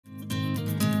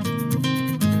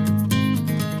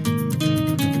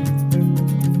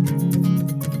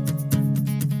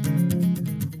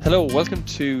Hello, welcome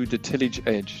to the Tillage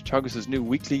Edge, Teagasc's new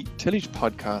weekly tillage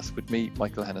podcast with me,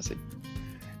 Michael Hennessy.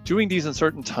 During these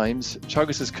uncertain times,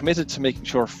 Teagasc is committed to making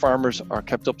sure farmers are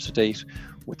kept up to date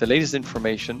with the latest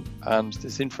information, and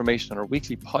this information on our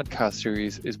weekly podcast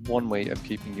series is one way of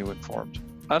keeping you informed.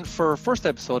 And for our first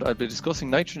episode, I'll be discussing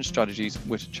nitrogen strategies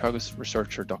with Teagasc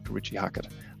researcher Dr. Richie Hackett.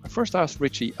 I first asked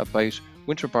Richie about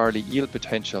winter barley yield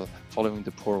potential following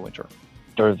the poor winter.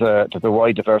 There's a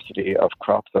wide diversity of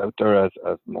crops out there, as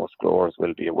most growers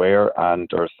will be aware, and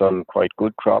there are some quite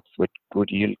good crops with good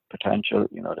yield potential.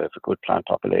 You know, there's a good plant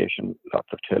population, lots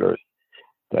of tillers.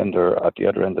 Then there, at the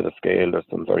other end of the scale, there's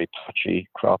some very patchy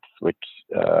crops with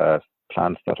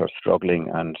plants that are struggling,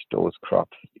 and those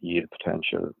crops' yield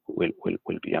potential will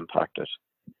be impacted.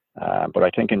 But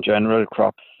I think in general,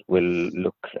 crops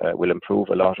will improve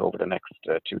a lot over the next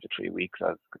 2 to 3 weeks,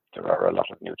 as there are a lot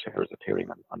of new tillers appearing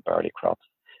on barley crops,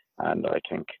 and I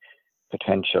think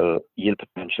yield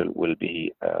potential will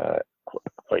be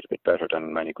quite a bit better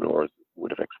than many growers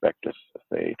would have expected,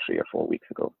 say 3 or 4 weeks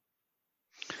ago.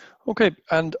 Okay,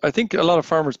 and I think a lot of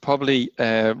farmers probably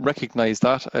recognise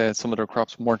that some of their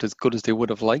crops weren't as good as they would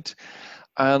have liked.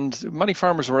 And many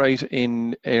farmers were out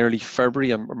in early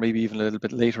February, or maybe even a little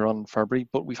bit later on in February,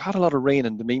 but we've had a lot of rain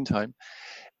in the meantime.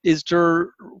 What's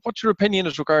your opinion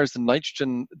as regards the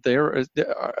nitrogen there?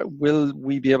 Will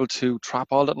we be able to trap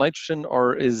all that nitrogen,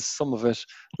 or is some of it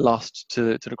lost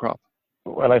to the crop?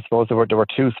 Well, I suppose there were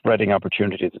two spreading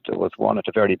opportunities. There was one at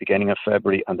the very beginning of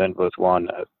February, and then there was one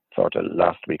sort of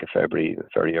last week of February,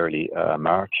 very early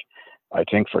March. I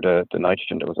think for the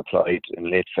nitrogen that was applied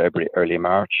in late February, early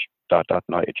March, that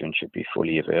nitrogen should be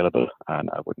fully available, and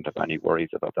I wouldn't have any worries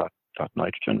about that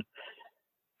nitrogen.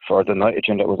 For the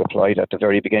nitrogen that was applied at the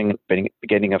very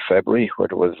beginning of February, where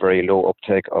there was very low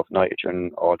uptake of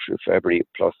nitrogen all through February,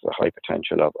 plus a high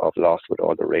potential of loss with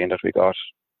all the rain that we got,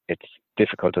 it's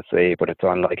difficult to say, but it's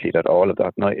unlikely that all of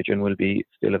that nitrogen will be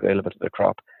still available to the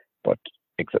crop. But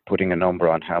putting a number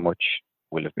on how much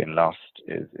will have been lost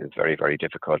is very, very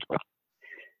difficult. But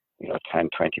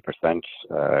 10-20%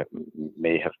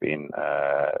 may have been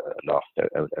lost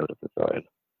out of the soil.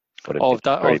 But of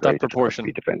that proportion. To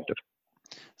be definitive.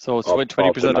 So it's 20%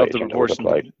 of the proportion,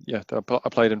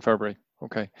 applied in February.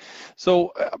 Okay.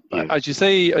 So as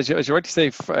you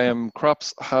rightly say,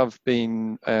 crops have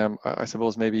been, I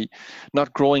suppose, maybe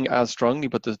not growing as strongly,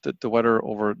 but the weather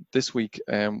over this week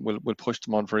will push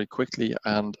them on very quickly.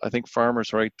 And I think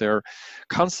farmers are out there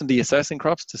constantly assessing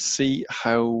crops to see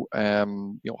how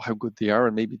good they are,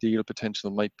 and maybe the yield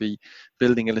potential might be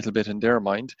building a little bit in their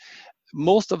mind.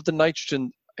 Most of the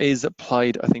nitrogen is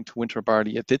applied, I think, to winter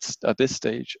barley at this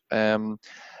stage.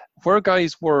 Where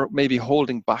guys were maybe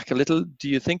holding back a little, do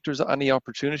you think there's any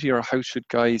opportunity, or how should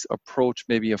guys approach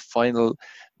maybe a final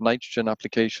nitrogen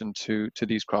application to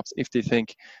these crops if they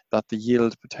think that the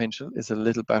yield potential is a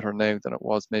little better now than it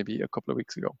was maybe a couple of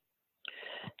weeks ago?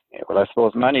 Yeah, well, I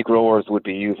suppose many growers would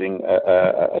be using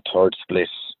a third split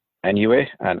anyway,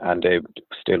 and they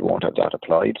still won't have that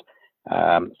applied.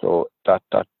 So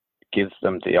that gives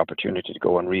them the opportunity to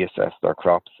go and reassess their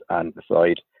crops and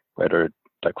decide whether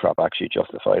the crop actually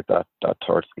justifies that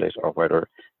third split, or whether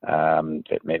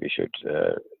it maybe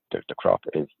the crop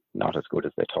is not as good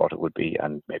as they thought it would be,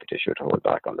 and maybe they should hold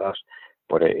back on that.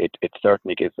 But it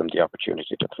certainly gives them the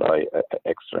opportunity to apply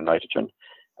extra nitrogen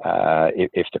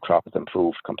if the crop is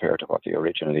improved compared to what they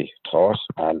originally thought.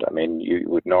 And I mean, you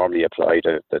would normally apply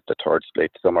the third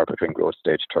split somewhere between growth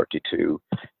stage 32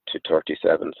 to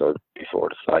 37, so before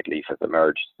the flag leaf has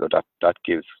emerged. So that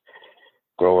gives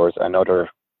growers another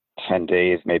 10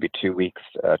 days, maybe 2 weeks,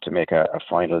 to make a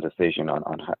final decision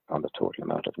on the total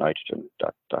amount of nitrogen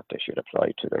that they should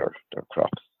apply to their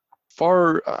crops.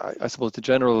 For, I suppose, the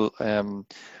general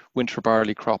winter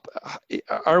barley crop,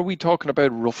 are we talking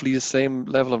about roughly the same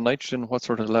level of nitrogen? What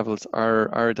sort of levels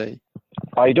are they?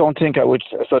 I don't think I would.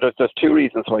 So there's two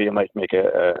reasons why you might make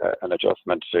an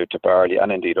adjustment to barley,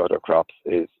 and indeed other crops.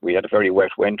 Is we had a very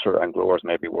wet winter, and growers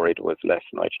may be worried there was less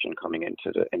nitrogen coming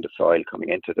into the soil coming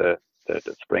into the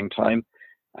springtime,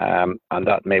 and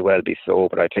that may well be so.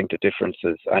 But I think the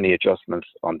differences, any adjustments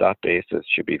on that basis,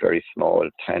 should be very small,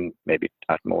 10, maybe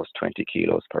at most 20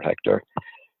 kilos per hectare.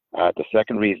 The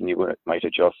second reason you might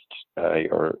adjust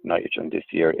your nitrogen this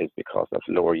year is because of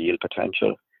lower yield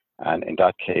potential. And in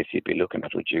that case, you'd be looking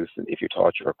at reducing, if you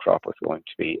thought your crop was going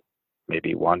to be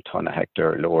maybe 1 ton a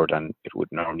hectare lower than it would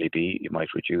normally be, you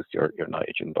might reduce your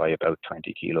nitrogen by about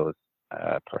 20 kilos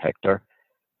per hectare.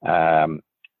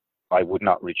 I would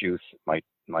not reduce my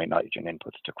nitrogen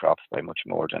inputs to crops by much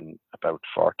more than about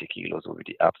 40 kilos would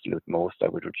be the absolute most I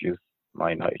would reduce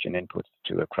my nitrogen inputs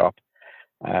to a crop.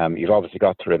 You've obviously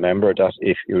got to remember that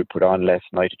if you put on less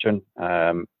nitrogen,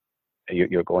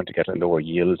 you're going to get a lower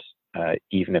yield,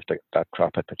 even if that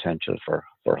crop had potential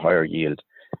for higher yield.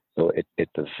 So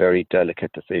it's a very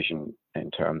delicate decision in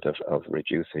terms of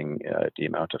reducing the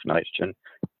amount of nitrogen.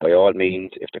 By all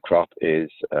means, if the crop is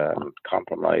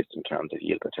compromised in terms of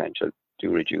yield potential, do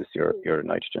reduce your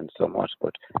nitrogen somewhat,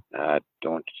 but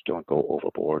don't go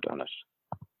overboard on it.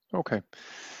 Okay,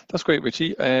 that's great,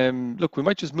 Richie. Look, we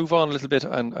might just move on a little bit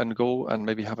and go and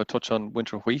maybe have a touch on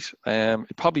winter wheat.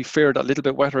 It probably fared a little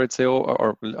bit wetter, I'd say,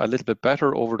 or a little bit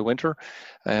better over the winter,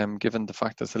 given the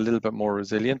fact that it's a little bit more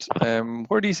resilient.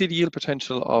 Where do you see the yield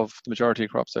potential of the majority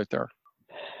of crops out there?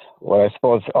 Well, I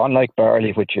suppose unlike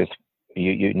barley, which is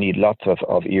you need lots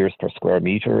of ears per square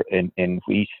meter, in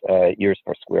wheat, ears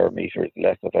per square meter is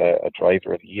less of a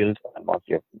driver of yield. And once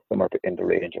you have somewhere in the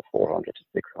range of 400 to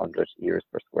 600 ears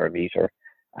per square meter,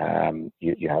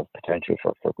 you have potential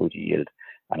for good yield.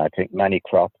 And I think many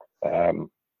crops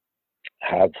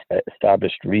have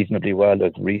established reasonably well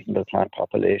as reasonable plant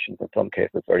populations, in some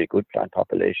cases very good plant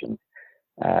populations.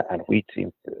 And wheat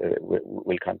seems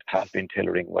has been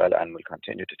tillering well and will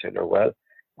continue to tiller well.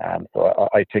 So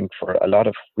I think for a lot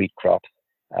of wheat crops,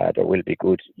 there will be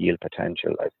good yield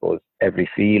potential. I suppose every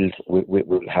field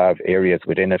will have areas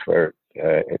within it where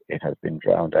it has been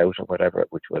drowned out or whatever,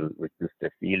 which will reduce the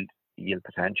field yield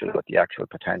potential, but the actual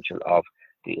potential of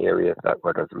the areas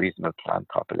where there's reasonable plant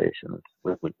populations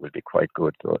will be quite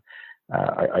good. So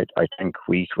I think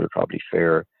wheat will probably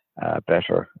fare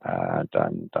better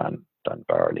than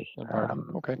barley,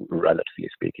 okay, relatively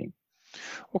speaking.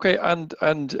 Okay,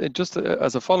 and just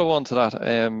as a follow-on to that,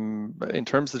 in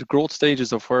terms of the growth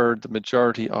stages of where the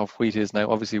majority of wheat is now,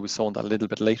 obviously it was sown a little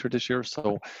bit later this year,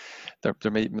 so there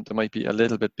might be a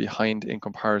little bit behind in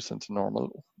comparison to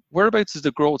normal. Whereabouts is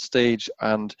the growth stage,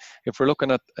 and if we're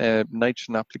looking at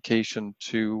nitrogen application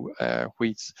to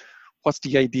wheats, what's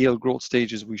the ideal growth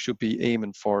stages we should be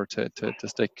aiming for to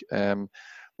stick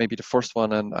maybe the first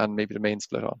one and maybe the main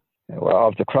split on? Well,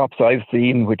 of the crops I've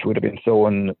seen, which would have been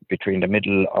sown between the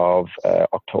middle of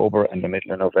October and the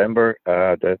middle of November,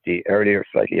 the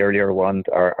slightly earlier ones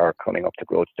are coming up to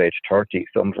growth stage 30.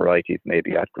 Some varieties may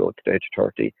be at growth stage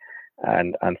 30,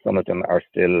 and some of them are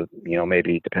still,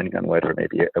 maybe depending on weather,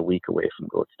 maybe a week away from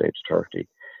growth stage 30.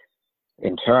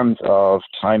 In terms of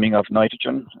timing of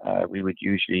nitrogen, we would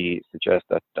usually suggest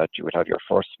that you would have your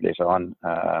first split on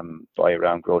by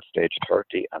around growth stage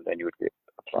 30, and then you would be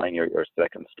applying your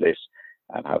second split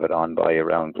and have it on by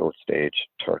around growth stage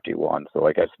 31. So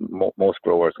I guess most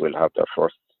growers will have their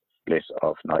first split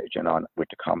of nitrogen on with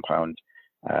the compound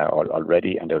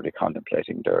already, and they'll be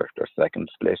contemplating their second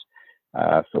split.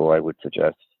 So I would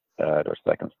suggest their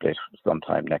second split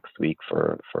sometime next week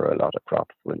for a lot of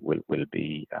crops will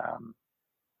be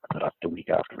that's the week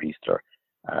after Easter.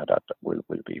 That will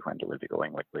be when they will be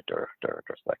going with their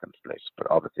second split. But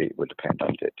obviously it will depend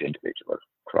on the individual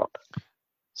crop.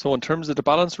 So in terms of the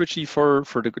balance, Richie, for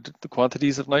the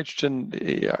quantities of nitrogen,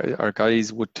 are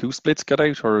guys, would 2 splits get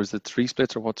out, or is it 3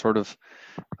 splits, or what sort of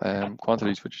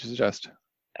quantities would you suggest?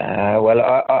 Well,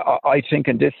 I think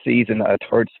in this season a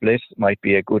third split might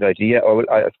be a good idea. Or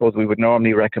I suppose we would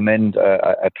normally recommend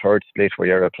a third split where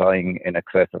you're applying in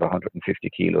excess of 150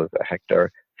 kilos a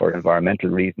hectare for environmental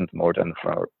reasons more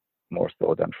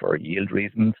so than for yield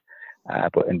reasons.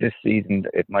 But in this season,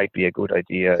 it might be a good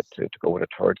idea to go with a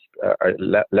third,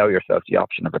 allow yourself the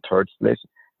option of a third split,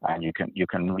 and you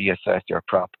can reassess your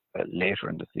crop later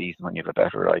in the season when you have a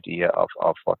better idea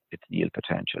of what its yield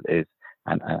potential is,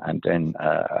 and then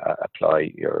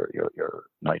apply your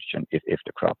nitrogen if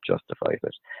the crop justifies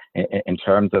it. In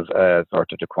terms of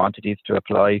sort of the quantities to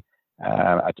apply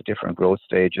at the different growth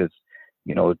stages,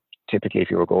 typically if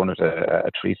you were going with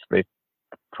a 3 split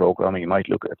program, you might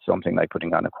look at something like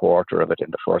putting on a quarter of it in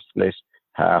the first split,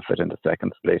 half it in the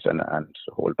second split, and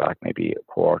hold back maybe a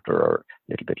quarter or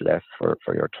a little bit less for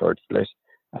your third split.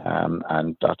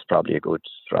 And that's probably a good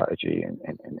strategy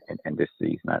in this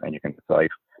season, and you can decide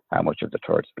how much of the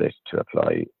third split to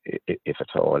apply, if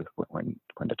at all, when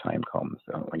the time comes,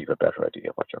 when you have a better idea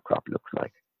of what your crop looks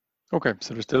like. Okay,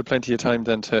 so there's still plenty of time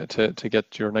then to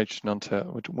get your nitrogen onto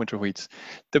winter wheats.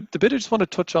 The bit I just want to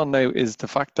touch on now is the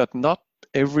fact that not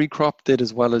every crop did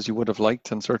as well as you would have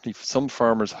liked, and certainly some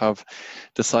farmers have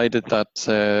decided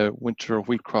that winter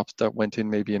wheat crops that went in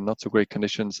maybe in not so great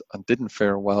conditions and didn't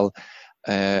fare well,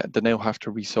 they now have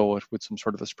to resow it with some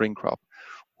sort of a spring crop.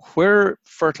 Where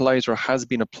fertilizer has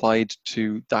been applied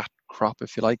to that crop,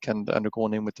 if you like, and are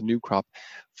going in with the new crop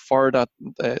for that,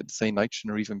 say nitrogen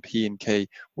or even P and K,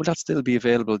 will that still be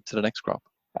available to the next crop?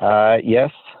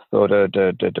 Yes. So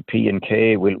the P and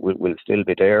K will still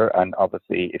be there, and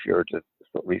obviously if you're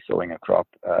resowing a crop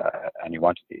and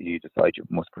you decide you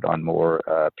must put on more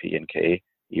P and K,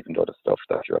 even though the stuff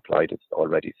that you applied is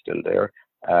already still there.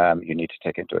 You need to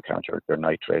take into account your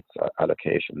nitrates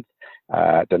allocations.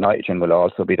 The nitrogen will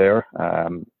also be there,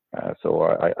 so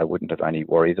I wouldn't have any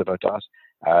worries about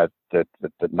that. The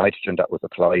nitrogen that was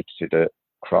applied to the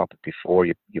crop before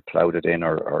you ploughed it in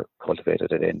or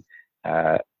cultivated it in,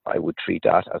 I would treat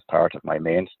that as part of my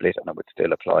main split, and I would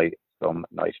still apply some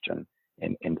nitrogen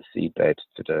in the seed bed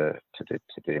to the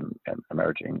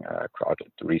emerging crop,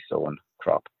 the resown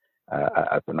crop.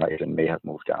 As the nitrogen may have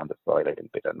moved down the soil a little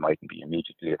bit and mightn't be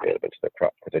immediately available to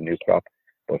the new crop,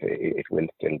 but it will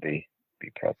still be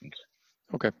present.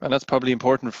 Okay, and that's probably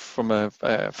important from a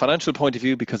financial point of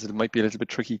view, because it might be a little bit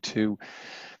tricky to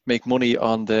make money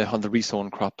on the resown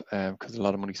crop because a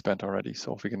lot of money spent already.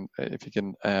 So if you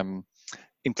can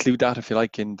include that, if you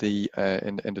like, in the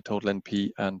total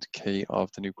NP and K of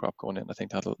the new crop going in, I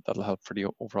think that'll help for the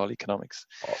overall economics.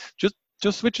 Just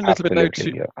switching a little bit now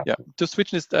to just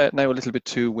switching this now a little bit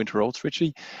to winter oats,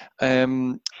 Richie.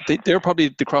 They're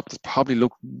probably the crop that's probably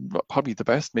the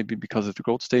best, maybe because of the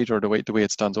growth stage or the way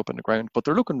it stands up in the ground, but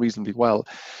they're looking reasonably well.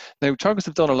 Now, Teagasc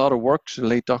have done a lot of work to the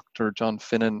late Dr. John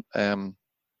Finnan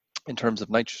in terms of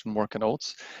nitrogen work in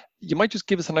oats. You might just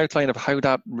give us an outline of how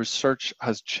that research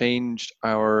has changed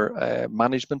our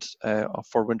management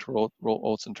for winter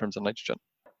oats in terms of nitrogen.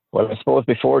 Well, I suppose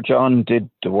before John did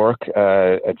the work,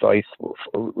 advice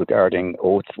regarding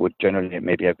oats would generally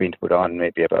maybe have been to put on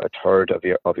maybe about a third of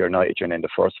your nitrogen in the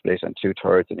first split and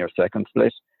 2/3 in your second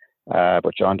split.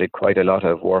 But John did quite a lot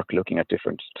of work looking at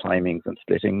different timings and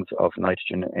splittings of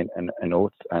nitrogen in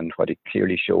oats, and what he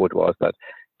clearly showed was that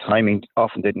timing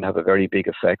often didn't have a very big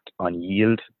effect on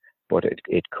yield, but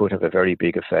it could have a very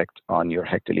big effect on your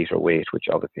hectolitre weight, which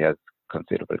obviously has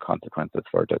considerable consequences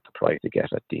for the price you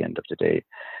get at the end of the day.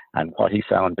 And what he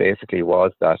found basically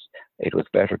was that it was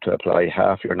better to apply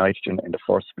half your nitrogen in the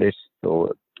first split,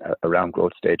 so around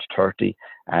growth stage 30,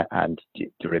 and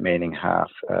the remaining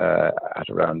half at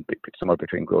around somewhere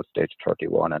between growth stage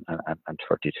 31 and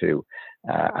 32.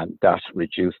 And that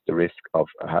reduced the risk of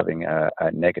having a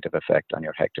negative effect on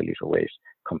your hectolitre weight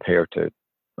compared to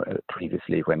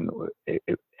previously when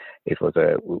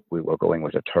we were going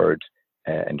with a third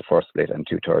in the first split and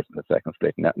 2/3 in the second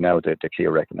split. Now the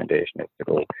clear recommendation is to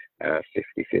go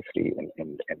 50-50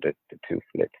 in the two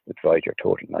splits to divide your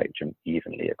total nitrogen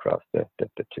evenly across the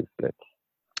two splits.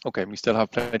 Okay, we still have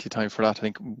plenty of time for that. I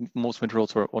think most winter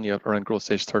oats are only around growth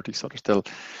stage 30, so there's still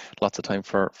lots of time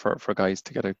for guys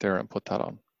to get out there and put that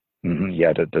on. Mm-hmm.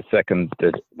 Yeah,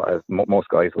 most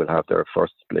guys will have their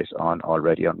first split on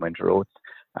already on winter oats,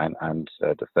 and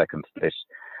the second split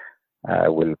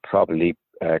will probably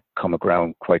come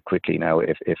around quite quickly now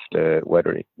if the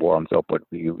weather warms up, but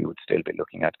we would still be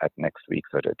looking at next week,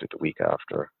 so the week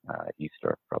after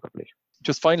Easter probably.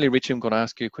 Just finally, Richie, I'm going to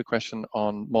ask you a quick question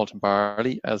on malt and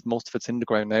barley, as most of it's in the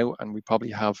ground now, and we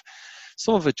probably have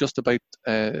some of it just about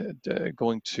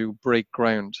going to break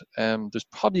ground. There's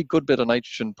probably a good bit of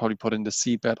nitrogen probably put in the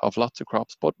seedbed of lots of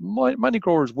crops, but many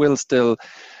growers will still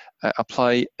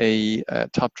apply a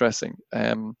top dressing.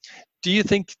 Do you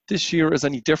think this year is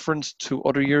any different to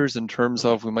other years in terms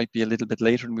of we might be a little bit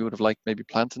later than we would have liked maybe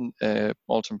planting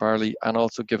malt and barley, and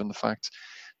also given the fact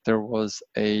there was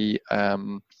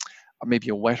maybe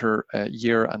a wetter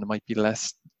year and there might be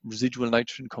less residual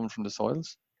nitrogen coming from the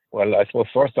soils? Well, I suppose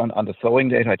first on the sowing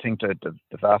date, I think that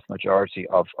the vast majority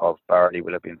of barley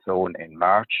will have been sown in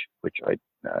March, which I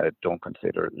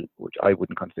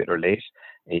wouldn't consider late,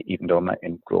 even though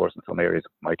in growers in some areas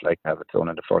might like to have it sown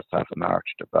in the first half of March.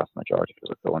 The vast majority of it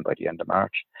was sown by the end of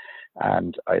March.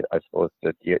 And I suppose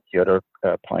that the other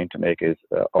point to make is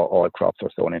all crops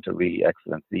are sown into really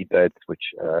excellent seed beds,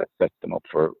 which sets them up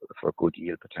for good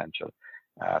yield potential.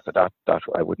 So that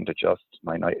I wouldn't adjust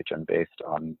my nitrogen based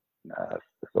on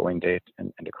the sowing date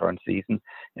in the current season.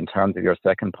 In terms of your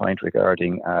second point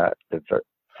regarding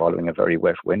following a very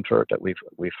wet winter that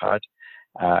we've had,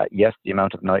 yes, the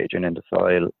amount of nitrogen in the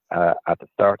soil at the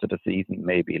start of the season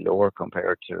may be lower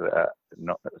compared to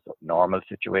normal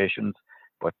situations,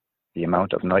 but the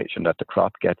amount of nitrogen that the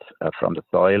crop gets from the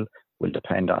soil will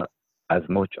depend on as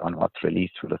much on what's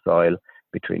released from the soil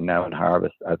between now and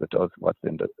harvest as it does what's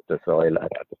in the soil at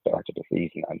the start of the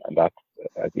season, and that's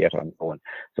as yet unknown.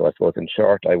 So I suppose in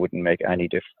short, I wouldn't make any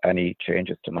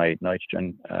changes to my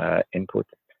nitrogen input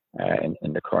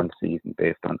in the current season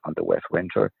based on the wet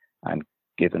winter. And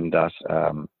given that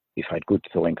if I had good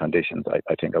sowing conditions,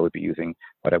 I think I would be using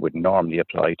what I would normally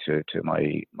apply to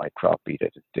my crop, be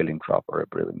it a stilling crop or a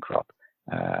brewing crop,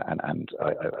 and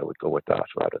I would go with that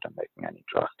rather than making any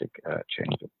drastic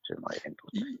changes to my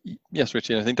input. Yes,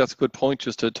 Richie, and I think that's a good point,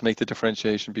 just to make the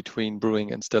differentiation between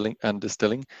brewing and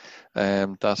distilling.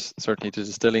 That certainly the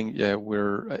distilling,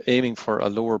 we're aiming for a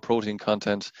lower protein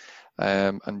content,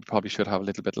 and probably should have a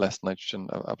little bit less nitrogen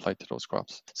applied to those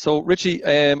crops. So Richie,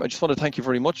 I just want to thank you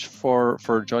very much for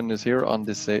joining us here on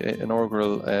this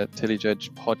inaugural Tillage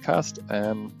Edge podcast.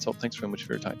 So thanks very much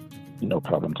for your time. No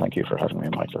problem. Thank you for having me,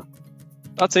 Michael.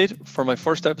 That's it for my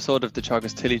first episode of the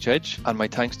Teagasc Tillage Edge, and my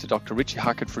thanks to Dr. Richie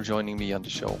Hackett for joining me on the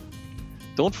show.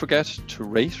 Don't forget to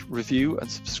rate, review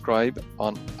and subscribe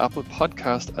on Apple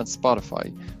Podcast and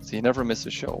Spotify so you never miss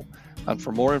a show. And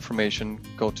for more information,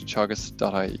 go to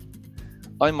teagasc.ie.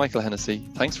 I'm Michael Hennessy.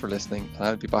 Thanks for listening, and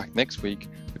I'll be back next week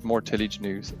with more tillage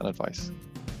news and advice.